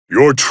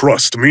Your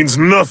trust means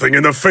nothing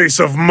in the face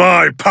of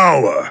my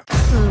power!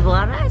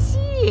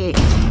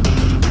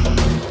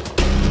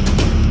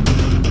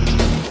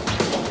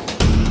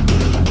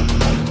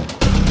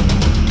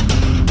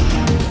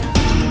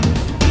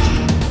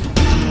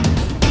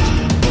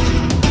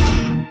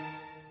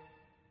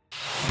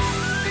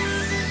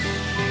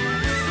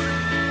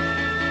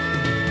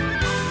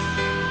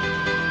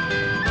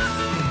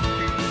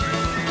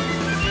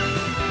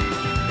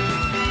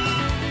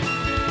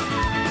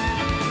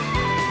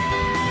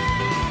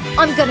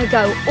 I'm gonna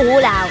go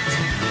all out.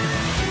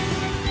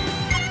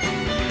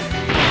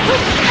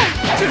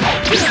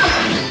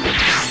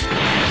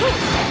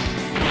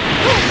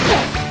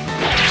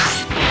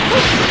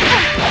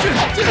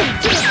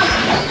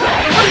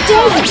 I'm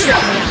dare you trip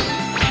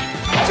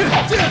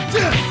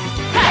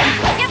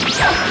me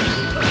up.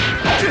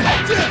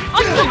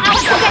 I'm not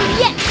out of the game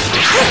yet.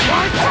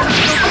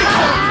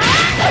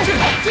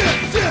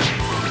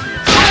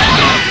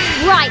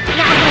 Right,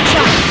 now's my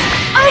chance.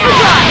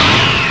 Overdrive!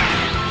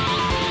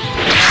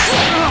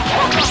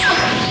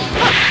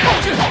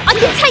 I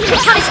can take the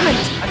punishment!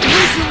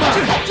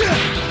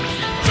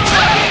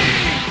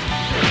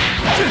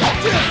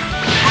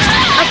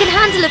 I can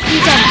handle a few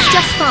dents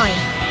just fine.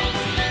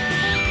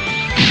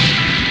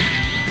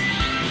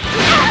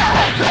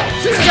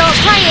 Start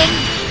praying!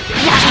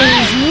 That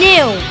means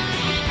nil!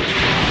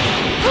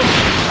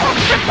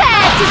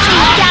 Prepare to be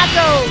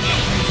dazzled!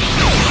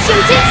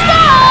 Shooting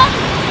star!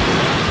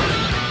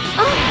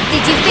 Oh,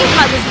 did you think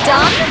I was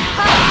done?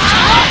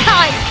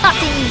 I'm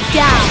cutting you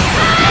down!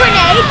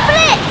 Grenade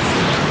blitz!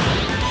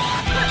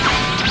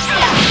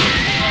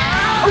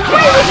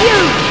 Away with you!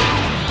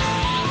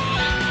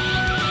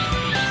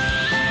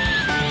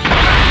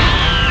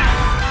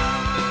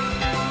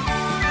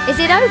 Is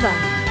it over?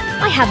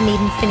 I haven't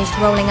even finished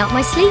rolling up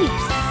my sleeves.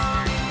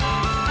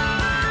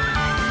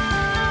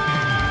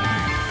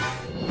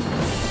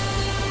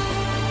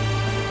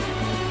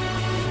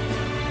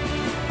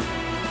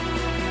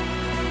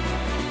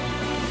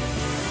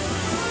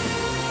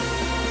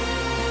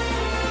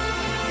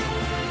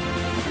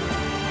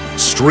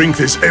 Strength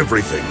is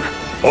everything.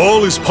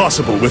 All is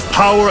possible with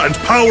power and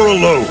power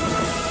alone.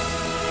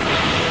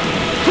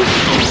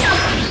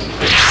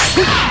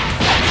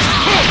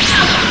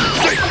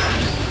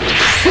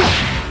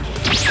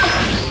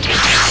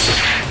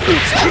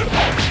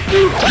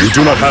 You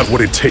do not have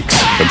what it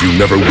takes, and you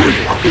never will.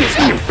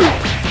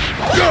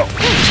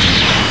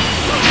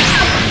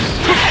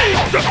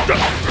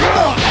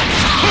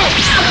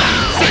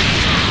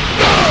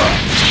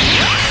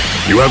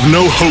 You have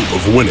no hope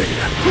of winning.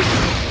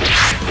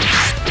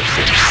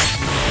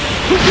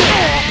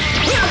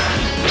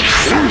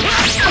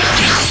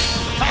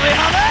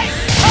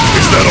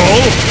 Is that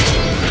all?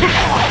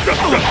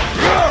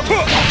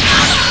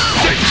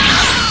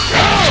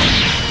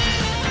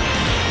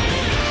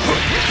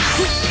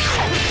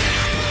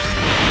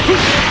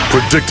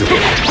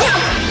 Predictable.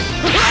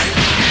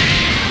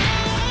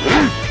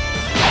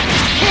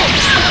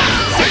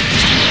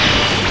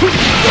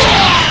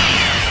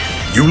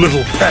 You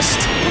little pest!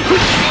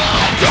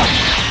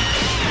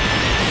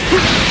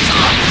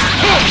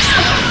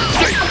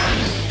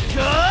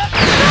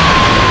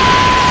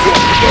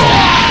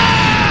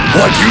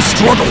 Why do you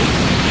struggle?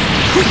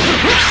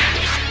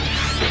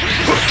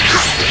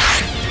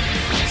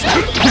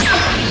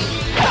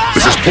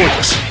 This is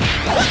pointless.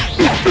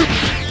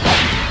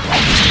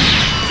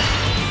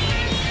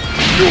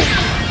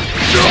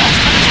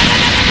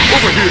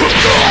 Over here!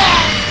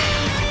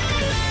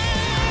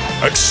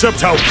 Accept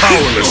how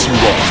powerless you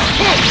are.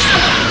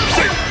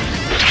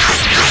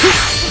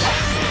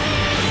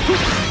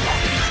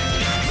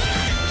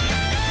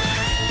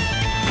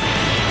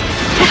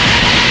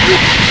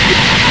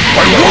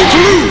 I won't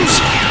lose!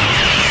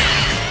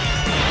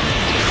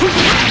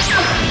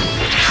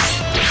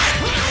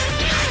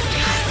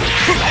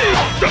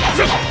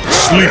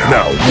 Sleep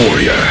now,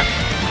 warrior.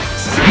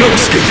 No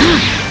escape.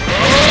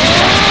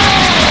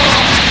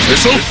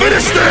 This'll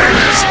finish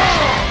things!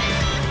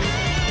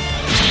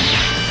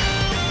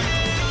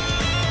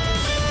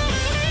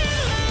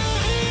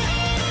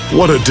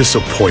 What a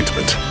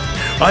disappointment.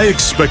 I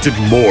expected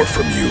more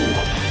from you.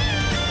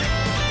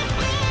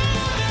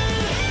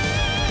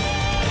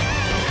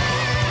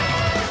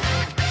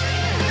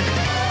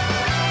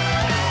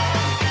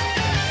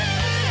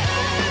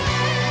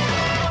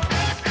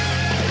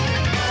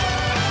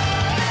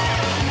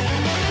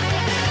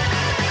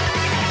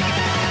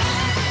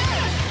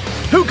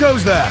 Who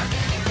goes there?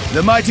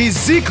 The mighty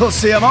Zeke will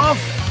see him off.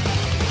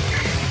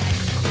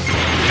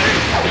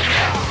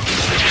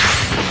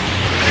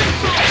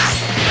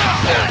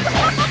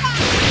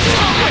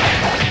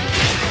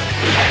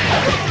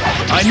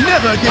 I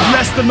never give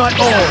less than my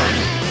all.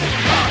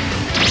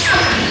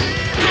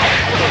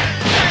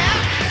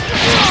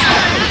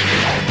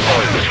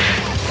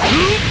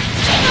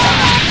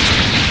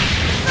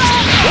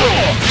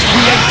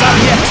 We ain't done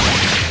yet.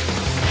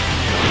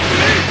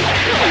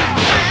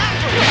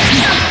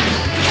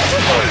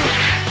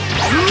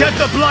 Get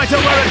the blighter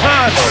where it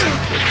hurts!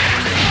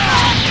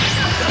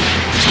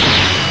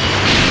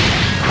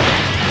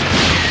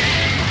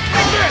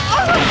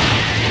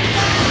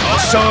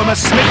 show him a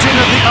smidgen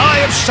of the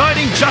eye of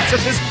shining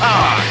justice's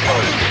power.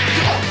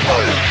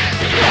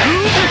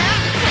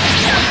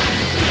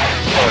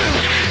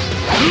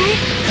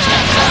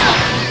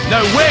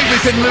 No way we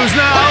can lose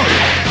now.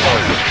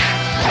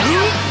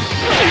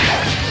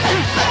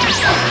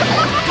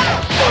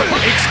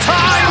 It's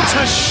time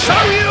to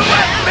show you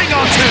a thing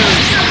or two.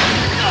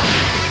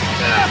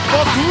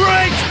 For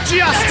great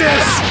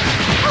justice.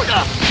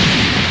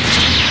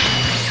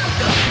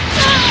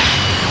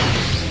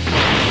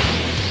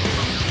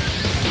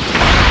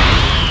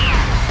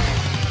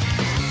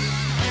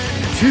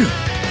 Phew,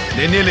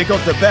 they nearly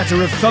got the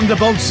better of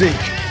Thunderbolt Zeke.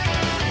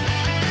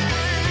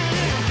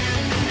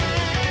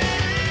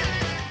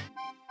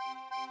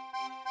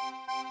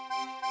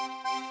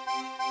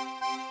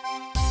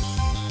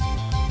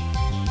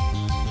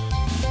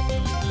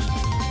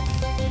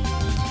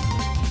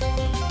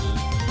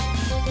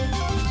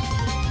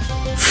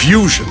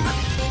 Fusion?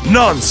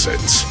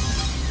 Nonsense!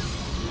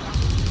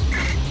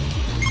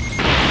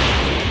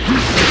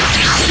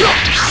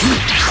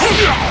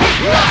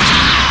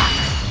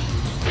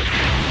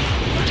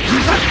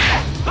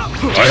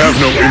 I have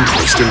no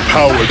interest in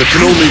power that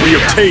can only be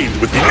obtained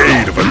with the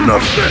aid of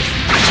another.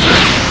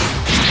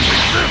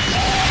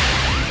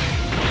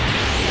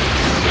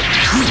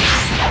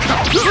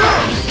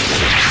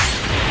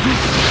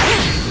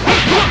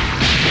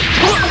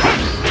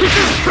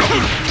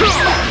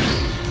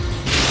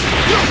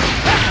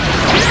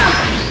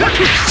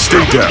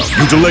 Stay down.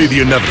 You delay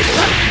the inevitable.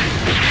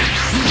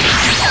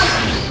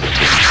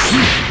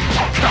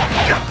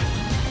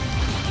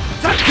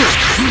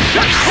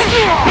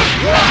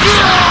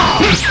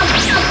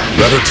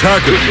 That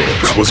attack of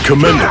yours was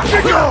commendable.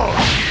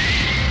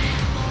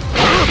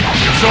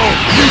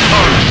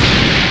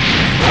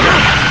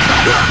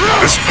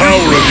 This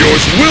power of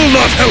yours will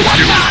not help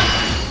you.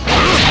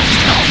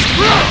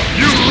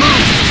 You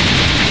lose.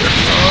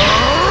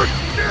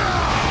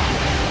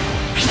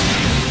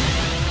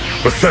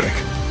 Pathetic.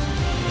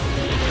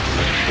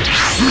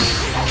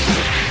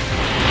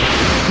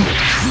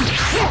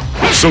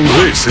 So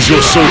this is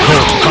your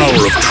so-called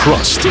power of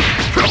trust.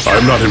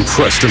 I'm not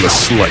impressed in the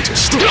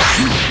slightest.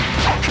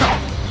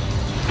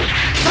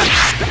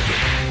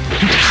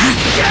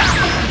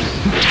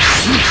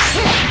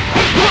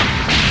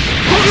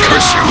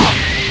 Curse you!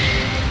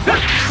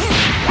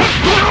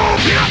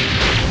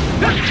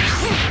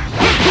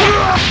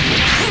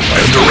 I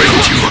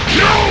underrated you.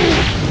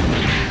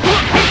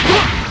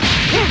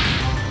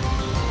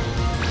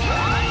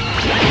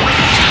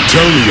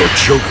 Tell me you're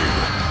joking.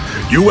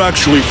 You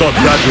actually thought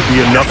that would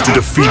be enough to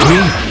defeat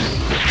me?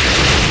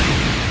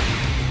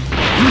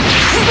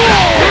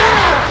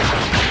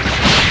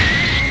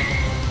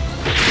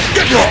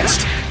 Get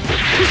lost!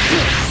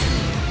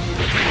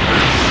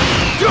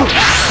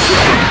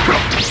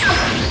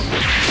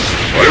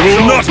 I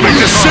will not make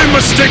the same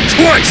mistake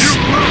twice!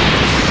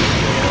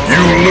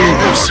 You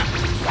lose!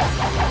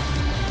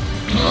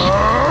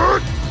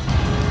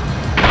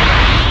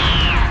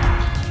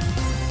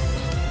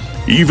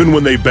 Even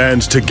when they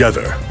band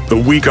together, the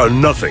weak are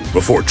nothing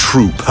before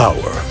true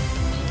power.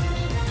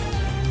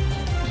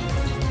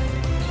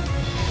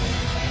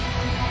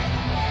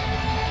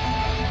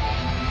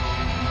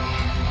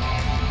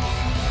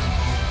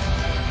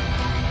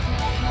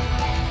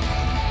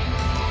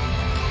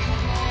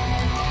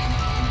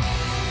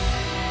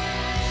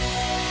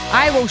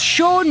 I will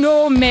show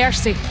no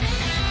mercy,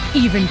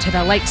 even to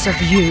the likes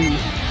of you.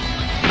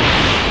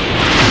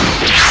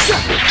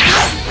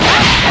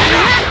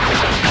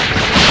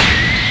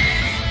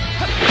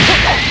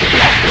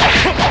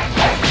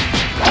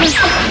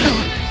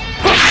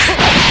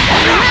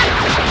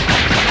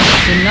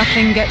 So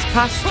nothing gets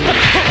past you.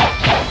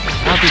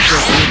 I'll be sure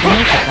to make a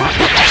note of that.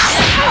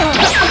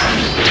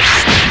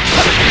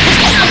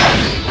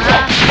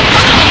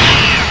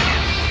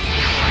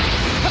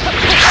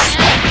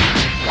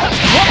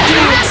 What do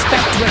you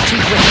expect to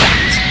achieve with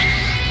that?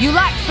 You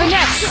lack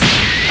finesse.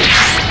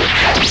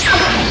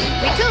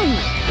 Raccoon!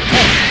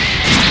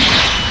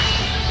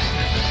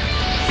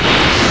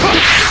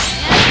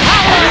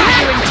 How long do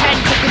you intend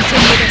to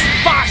continue this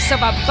farce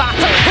of a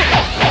battle?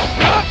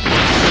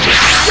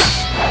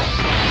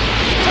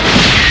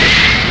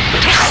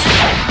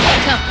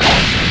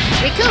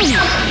 Raccoon!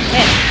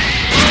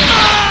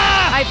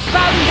 I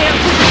found their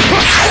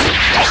weakness.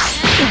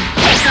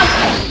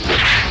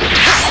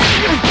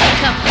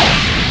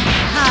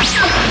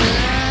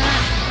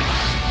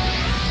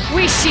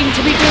 We seem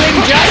to be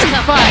doing just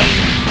fine.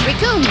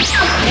 Raccoon!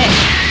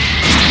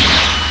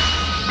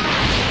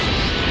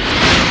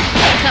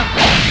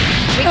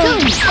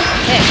 Raccoon!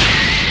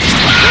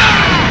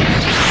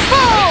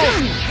 Oh!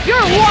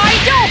 You're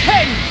wide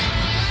open!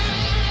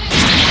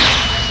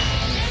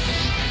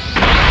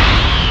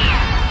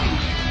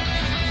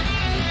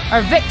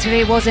 Our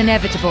victory was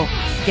inevitable,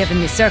 given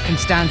the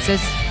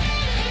circumstances.